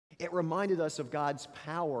It reminded us of God's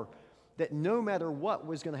power, that no matter what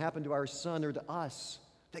was going to happen to our son or to us,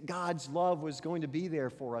 that God's love was going to be there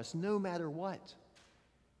for us no matter what.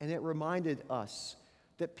 And it reminded us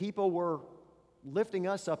that people were lifting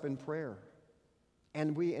us up in prayer.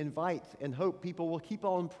 And we invite and hope people will keep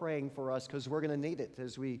on praying for us because we're going to need it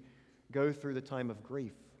as we go through the time of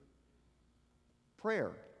grief.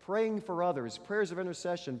 Prayer, praying for others, prayers of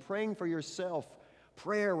intercession, praying for yourself.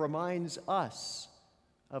 Prayer reminds us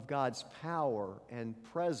of God's power and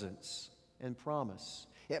presence and promise.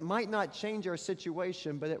 It might not change our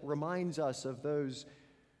situation, but it reminds us of those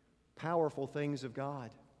powerful things of God.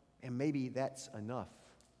 And maybe that's enough.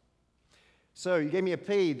 So you gave me a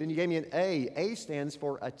P, then you gave me an A. A stands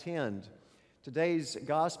for attend. Today's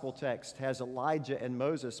gospel text has Elijah and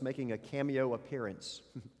Moses making a cameo appearance.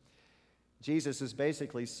 Jesus is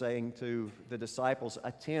basically saying to the disciples,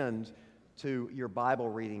 attend to your Bible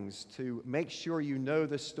readings, to make sure you know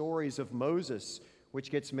the stories of Moses, which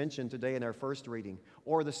gets mentioned today in our first reading,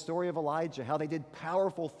 or the story of Elijah, how they did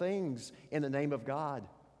powerful things in the name of God.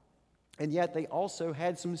 And yet they also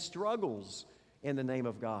had some struggles in the name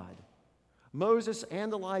of God. Moses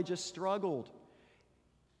and Elijah struggled.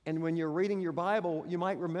 And when you're reading your Bible, you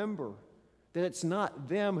might remember that it's not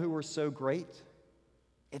them who were so great.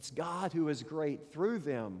 It's God who is great through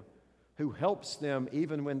them, who helps them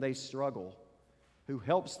even when they struggle, who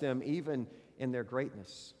helps them even in their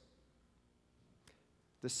greatness.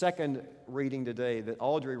 The second reading today that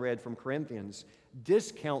Audrey read from Corinthians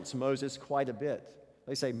discounts Moses quite a bit.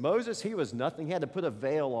 They say, Moses, he was nothing. He had to put a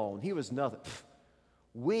veil on. He was nothing.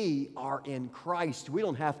 We are in Christ. We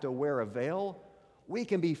don't have to wear a veil. We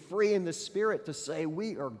can be free in the Spirit to say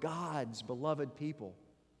we are God's beloved people.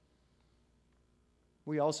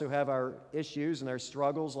 We also have our issues and our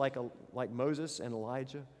struggles like Moses and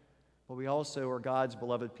Elijah, but we also are God's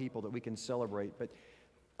beloved people that we can celebrate. But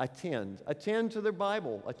attend to the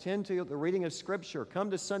Bible, attend to the reading of Scripture,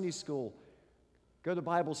 come to Sunday school, go to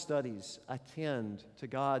Bible studies, attend to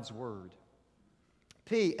God's Word.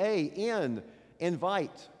 P-A-N,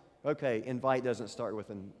 invite. Okay, invite doesn't start with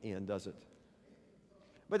an N, does it?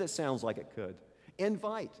 But it sounds like it could.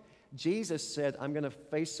 Invite. Jesus said, I'm going to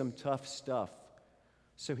face some tough stuff.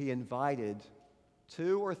 So he invited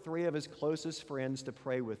 2 or 3 of his closest friends to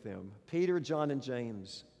pray with him, Peter, John, and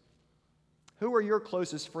James. Who are your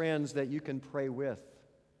closest friends that you can pray with?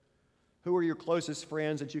 Who are your closest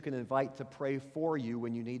friends that you can invite to pray for you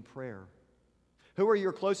when you need prayer? Who are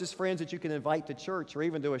your closest friends that you can invite to church or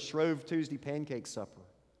even to a Shrove Tuesday pancake supper?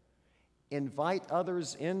 Invite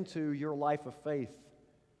others into your life of faith.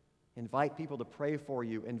 Invite people to pray for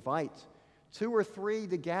you. Invite 2 or 3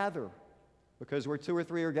 to gather, because where 2 or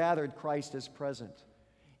 3 are gathered, Christ is present.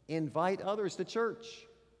 Invite others to church.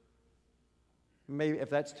 Maybe if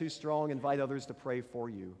that's too strong, invite others to pray for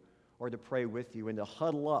you or to pray with you and to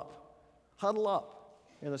huddle up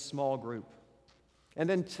in a small group. And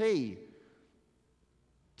then T.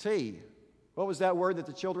 What was that word that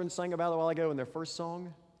the children sang about a while ago in their first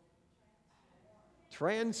song?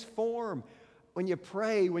 Transform. When you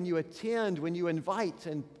pray, when you attend, when you invite,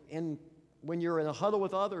 and when you're in a huddle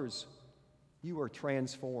with others, you are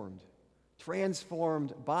transformed.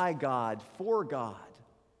 Transformed by God, for God.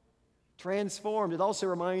 Transformed. It also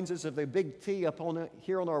reminds us of the big T up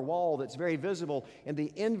here on our wall that's very visible, and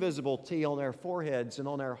the invisible T on our foreheads and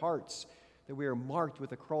on our hearts, that we are marked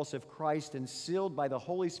with the cross of Christ and sealed by the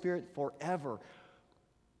Holy Spirit forever.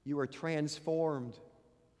 You are transformed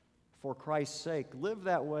for Christ's sake. Live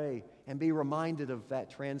that way and be reminded of that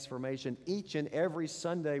transformation each and every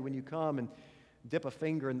Sunday when you come and dip a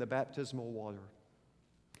finger in the baptismal water.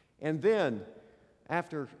 And then,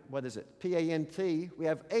 after, P-A-N-T, we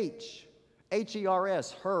have H.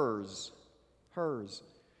 H-E-R-S, hers. Hers.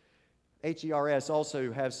 H-E-R-S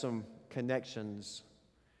also has some connections.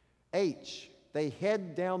 H, they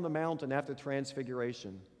head down the mountain after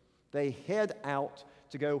transfiguration. They head out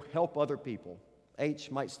to go help other people. H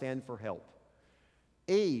might stand for help.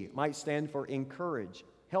 E might stand for encourage.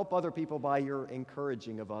 Help other people by your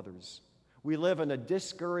encouraging of others. We live in a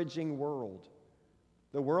discouraging world.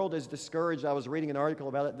 The world is discouraged. I was reading an article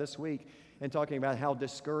about it this week and talking about how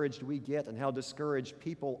discouraged we get and how discouraging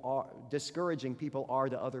people are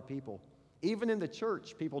to other people. Even in the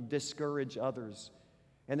church, people discourage others.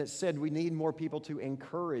 And it said we need more people to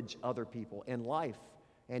encourage other people in life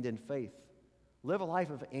and in faith. Live a life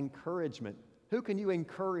of encouragement. Who can you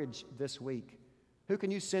encourage this week? Who can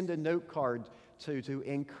you send a note card to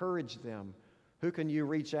encourage them? Who can you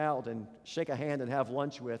reach out and shake a hand and have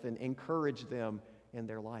lunch with and encourage them in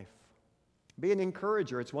their life? Be an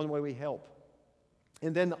encourager. It's one way we help.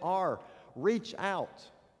 And then R, reach out.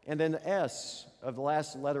 And then S of the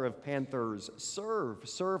last letter of Panthers, serve.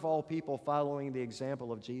 Serve all people following the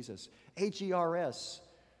example of Jesus. HERS,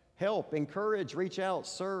 help, encourage, reach out,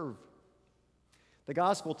 serve. The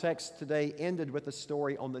gospel text today ended with a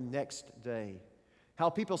story on the next day. How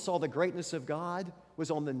people saw the greatness of God was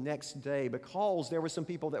on the next day because there were some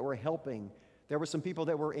people that were helping. There were some people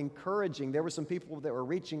that were encouraging. There were some people that were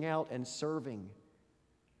reaching out and serving.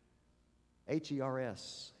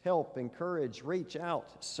 HERS, help, encourage, reach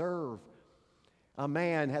out, serve. A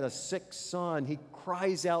man had a sick son. He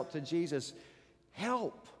cries out to Jesus,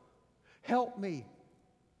 help, help me.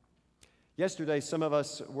 Yesterday, some of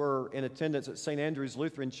us were in attendance at St. Andrew's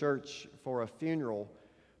Lutheran Church for a funeral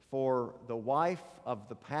for the wife of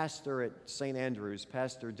the pastor at St. Andrew's.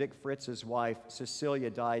 Pastor Dick Fritz's wife, Cecilia,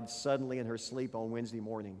 died suddenly in her sleep on Wednesday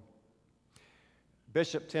morning.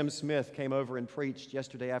 Bishop Tim Smith came over and preached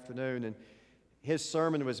yesterday afternoon, and his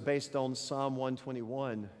sermon was based on Psalm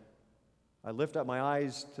 121. I lift up my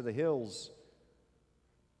eyes to the hills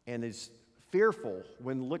and is fearful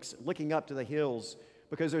when looking up to the hills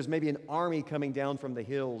because there's maybe an army coming down from the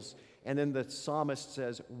hills. And then the psalmist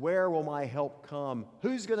says, where will my help come?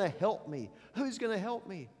 Who's going to help me? Who's going to help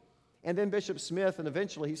me? And then Bishop Smith, and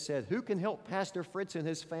eventually he said, who can help Pastor Fritz and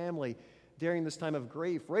his family during this time of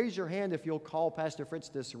grief? Raise your hand if you'll call Pastor Fritz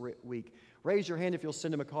this week. Raise your hand if you'll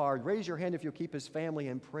send him a card. Raise your hand if you'll keep his family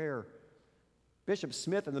in prayer. Bishop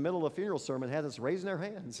Smith, in the middle of a funeral sermon, had us raising their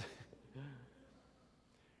hands.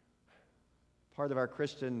 Part of our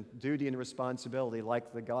Christian duty and responsibility,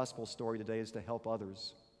 like the gospel story today, is to help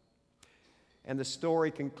others. And the story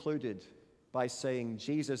concluded by saying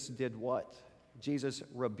Jesus did what? Jesus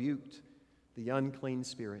rebuked the unclean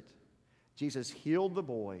spirit. Jesus healed the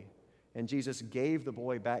boy, and Jesus gave the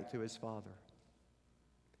boy back to his father.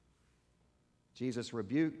 Jesus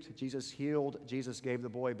rebuked, Jesus healed, Jesus gave the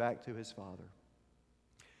boy back to his father.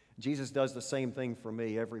 Jesus does the same thing for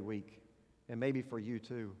me every week, and maybe for you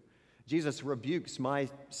too. Jesus rebukes my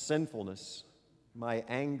sinfulness, my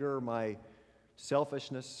anger, my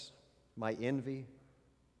selfishness, my envy.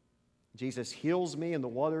 Jesus heals me in the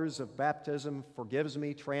waters of baptism, forgives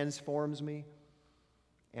me, transforms me,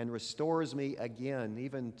 and restores me again,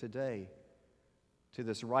 even today, to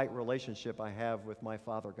this right relationship I have with my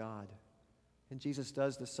Father God. And Jesus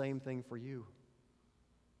does the same thing for you.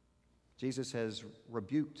 Jesus has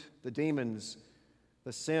rebuked the demons,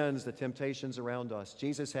 the sins, the temptations around us.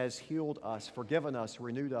 Jesus has healed us, forgiven us,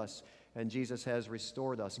 renewed us, and Jesus has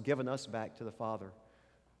restored us, given us back to the Father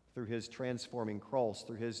through his transforming cross,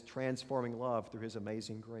 through his transforming love, through his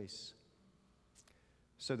amazing grace,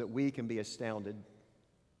 so that we can be astounded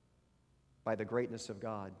by the greatness of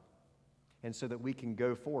God, and so that we can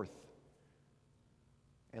go forth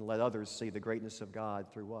and let others see the greatness of God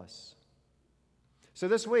through us. So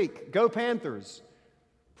this week, go Panthers.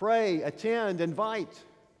 Pray, attend, invite.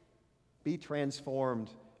 Be transformed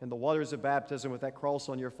in the waters of baptism with that cross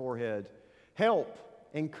on your forehead. Help,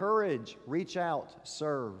 encourage, reach out,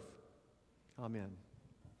 serve. Amen.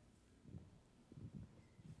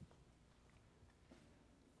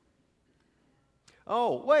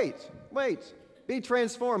 Oh, wait. Be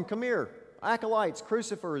transformed. Come here. Acolytes,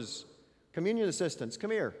 crucifers, communion assistants,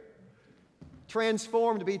 come here.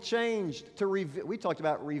 Transformed, to be changed. We talked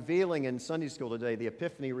about revealing in Sunday school today, the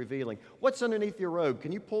Epiphany revealing. What's underneath your robe?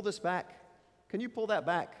 Can you pull this back? Can you pull that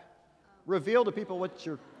back? Reveal to people what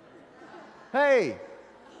you're... Hey!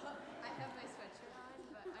 I have my sweatshirt on,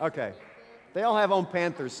 but... Okay. They all have on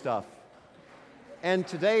Panthers stuff. And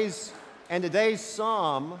today's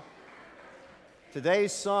psalm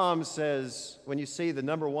says, when you see the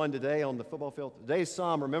number 1 today on the football field, today's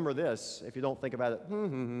psalm, remember this, if you don't think about it.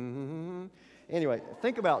 Anyway,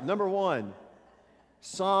 think about number 1.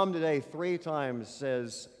 Psalm today 3 times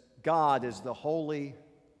says, God is the Holy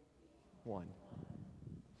One.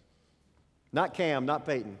 Not Cam, not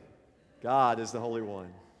Peyton. God is the Holy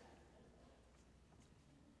One.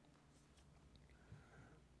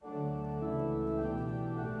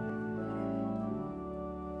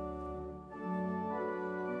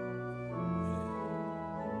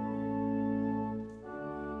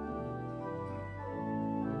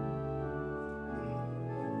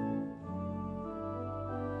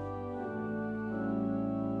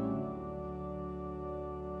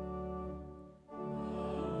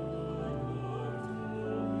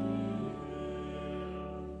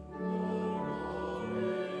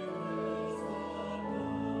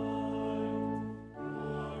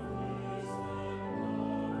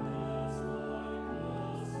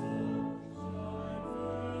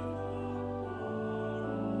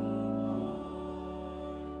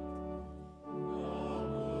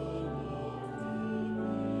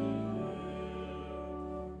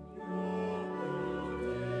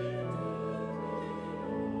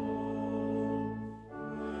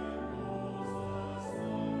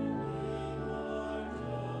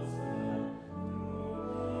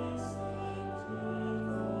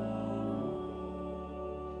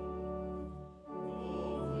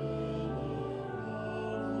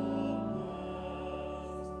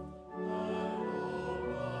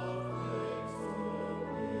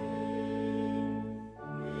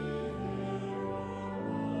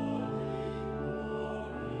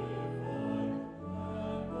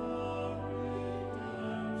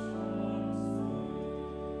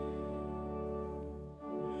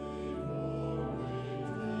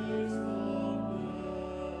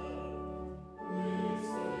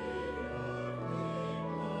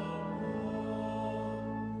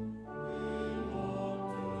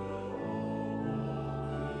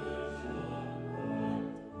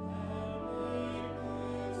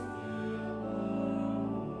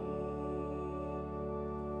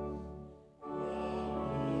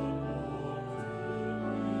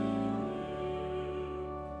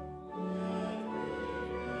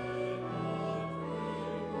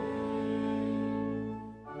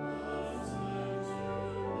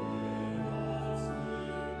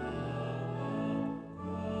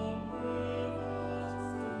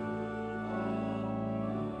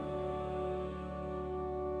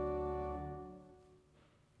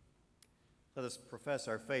 Let us profess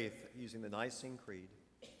our faith using the Nicene Creed.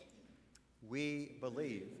 We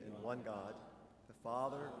believe in one God, the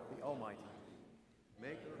Father, the Almighty,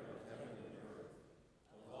 maker of heaven and earth,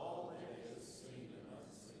 of all that is seen and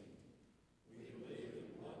unseen. We believe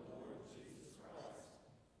in one Lord Jesus Christ,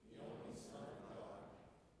 the only Son of God,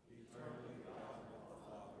 eternally begotten of the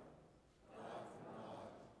Father, God from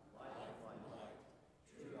God, light from light,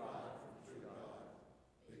 true God from true God,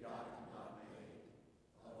 begotten, not made,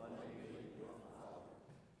 one being with the Father.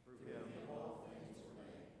 Through him all things were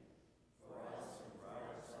made. For us and for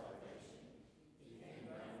our salvation, he came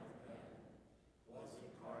down from heaven, was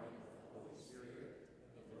incarnate of the Holy Spirit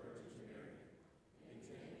and the Virgin Mary, and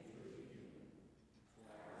came truly human. For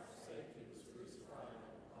our sake he was crucified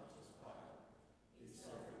under Pontius Pilate. He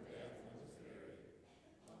suffered death and was buried.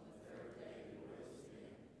 On the third day he rose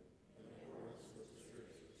again, in accordance with the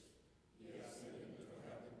Scriptures. He ascended into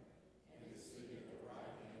heaven, and is seated at the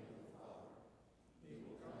right hand of the Father. He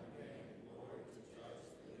will come again in glory to judge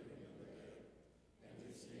the living and the dead, and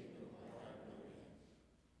his kingdom will have no end.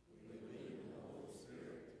 We believe in the Holy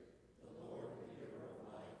Spirit, the Lord, the giver of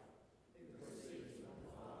life, who proceeds from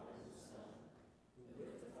the Father and the Son, who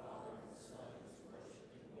with the Father and the Son is worshipped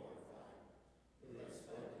and glorified, who has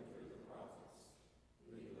spoken through the prophets.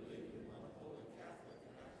 We believe in one holy Catholic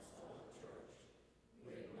and Apostolic Church.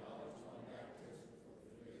 We acknowledge one baptism for the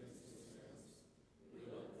forgiveness of sins. We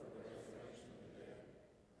look for the resurrection of the dead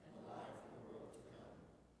and the life of the world to come.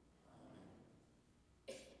 Amen.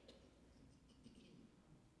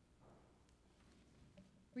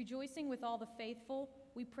 Rejoicing with all the faithful,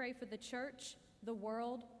 we pray for the church, the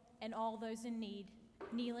world, and all those in need,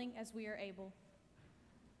 kneeling as we are able.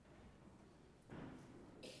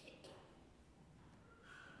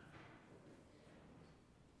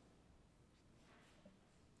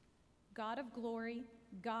 God of glory,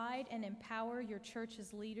 guide and empower your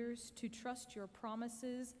church's leaders to trust your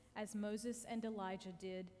promises as Moses and Elijah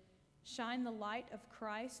did. Shine the light of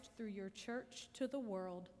Christ through your church to the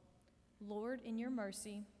world. Lord, in your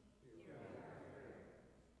mercy.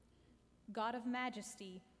 God of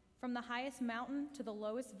majesty, from the highest mountain to the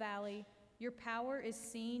lowest valley, your power is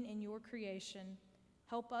seen in your creation.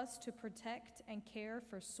 Help us to protect and care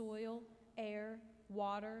for soil, air,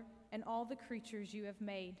 water, and all the creatures you have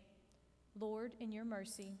made. Lord, in your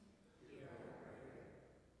mercy.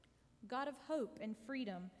 God of hope and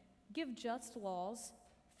freedom, give just laws,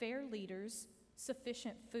 fair leaders,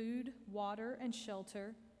 sufficient food, water, and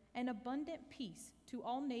shelter, and abundant peace to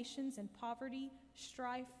all nations in poverty,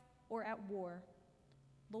 strife, or at war.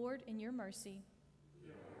 Lord, in your mercy.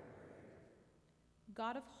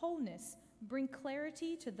 God of wholeness, bring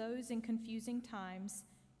clarity to those in confusing times,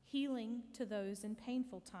 healing to those in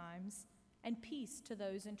painful times, and peace to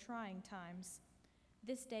those in trying times.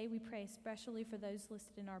 This day we pray especially for those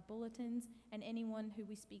listed in our bulletins and anyone who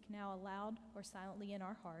we speak now aloud or silently in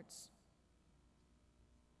our hearts.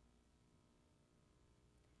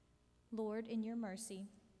 Lord, in your mercy.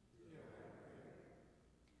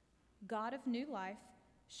 God of new life,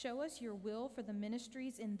 show us your will for the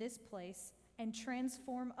ministries in this place and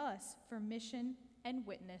transform us for mission and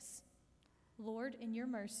witness. Lord, in your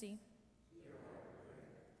mercy.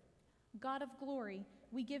 God of glory,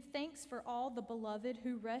 we give thanks for all the beloved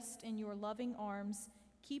who rest in your loving arms.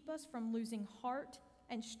 Keep us from losing heart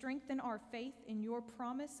and strengthen our faith in your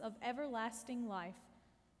promise of everlasting life.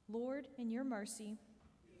 Lord, in your mercy.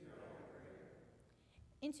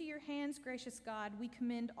 Into your hands, gracious God, we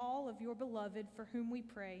commend all of your beloved for whom we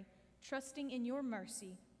pray, trusting in your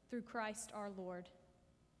mercy through Christ our Lord.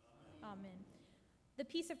 Amen. The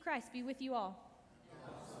peace of Christ be with you all.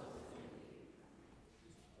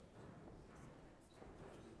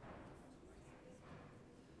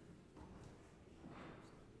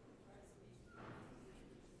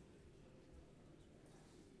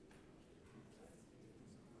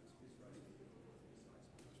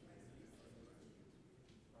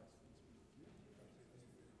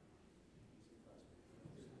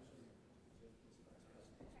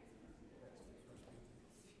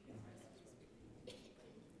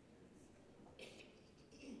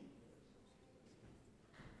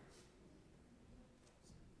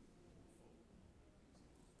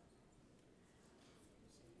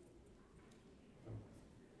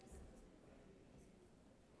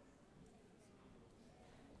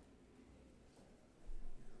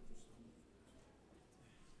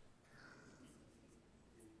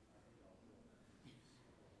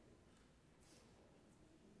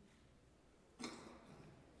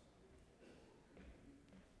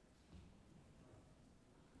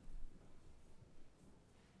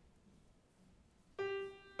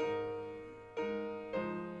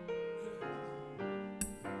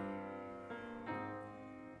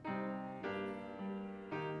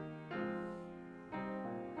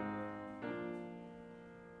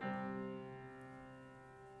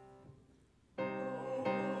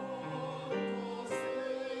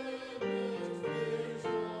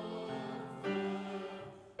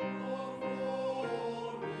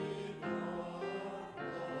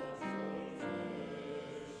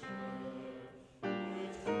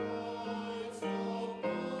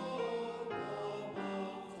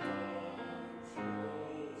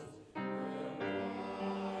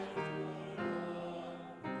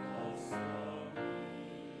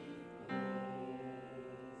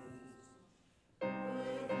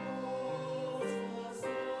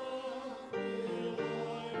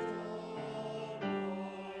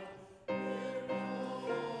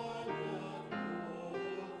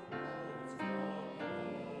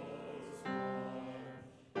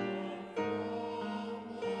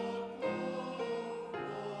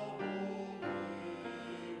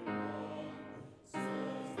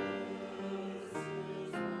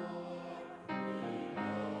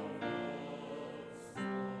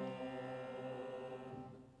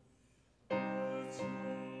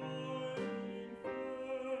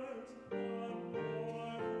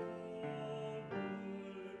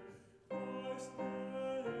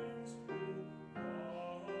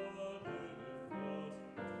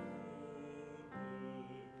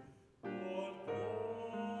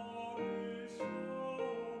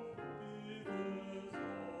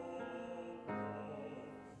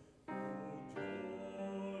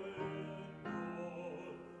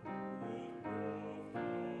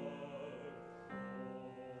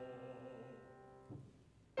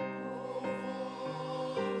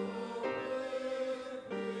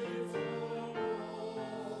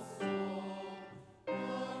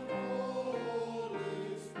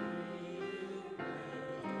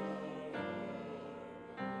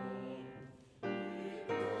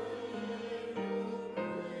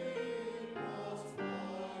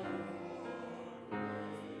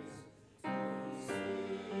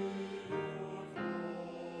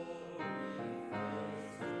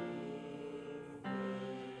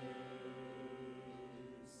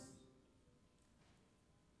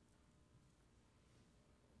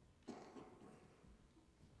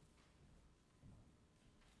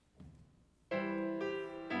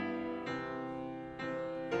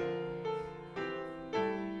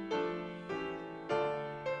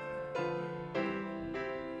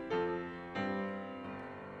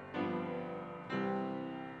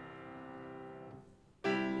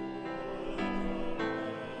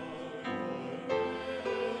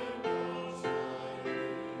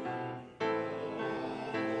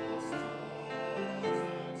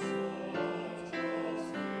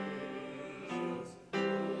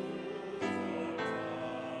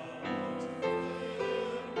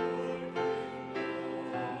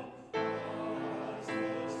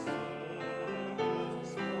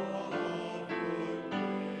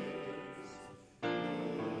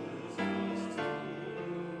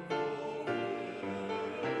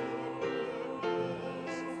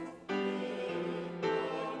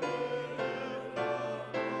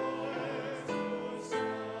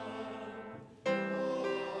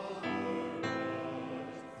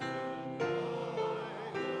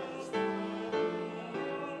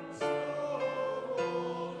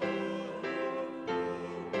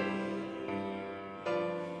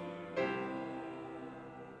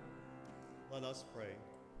 us pray.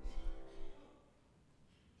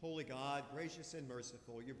 Holy God, gracious and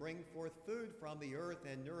merciful, you bring forth food from the earth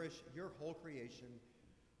and nourish your whole creation.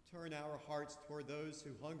 Turn our hearts toward those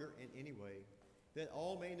who hunger in any way, that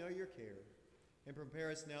all may know your care, and prepare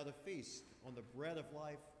us now to feast on the bread of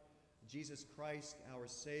life, Jesus Christ, our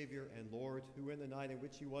Savior and Lord, who in the night in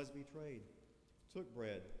which he was betrayed, took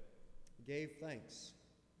bread, gave thanks,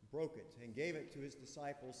 broke it, and gave it to his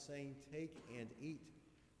disciples, saying, "Take and eat.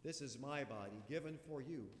 This is my body, given for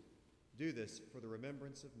you. Do this for the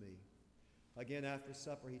remembrance of me." Again, after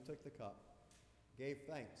supper, he took the cup, gave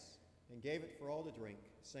thanks, and gave it for all to drink,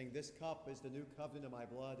 saying, "This cup is the new covenant of my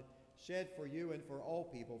blood, shed for you and for all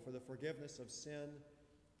people for the forgiveness of sin.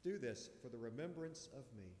 Do this for the remembrance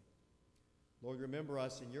of me." Lord, remember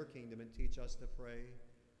us in your kingdom and teach us to pray,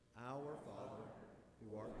 "Our Father,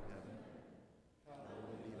 who art in heaven,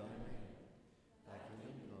 hallowed be thy name. Thy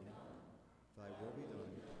kingdom come, thy will be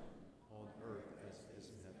done, on earth as it is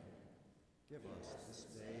in heaven. Give us this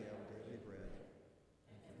day our daily bread,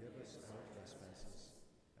 and forgive us our trespasses,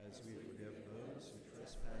 as we forgive those who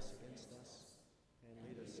trespass against us. And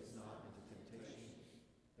lead us not into temptation,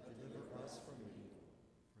 but deliver us from evil.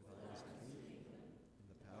 For thine is the kingdom, and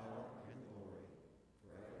the power, and the glory,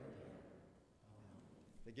 forever and ever. Amen.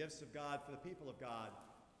 The gifts of God for the people of God.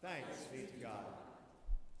 Thanks be to God.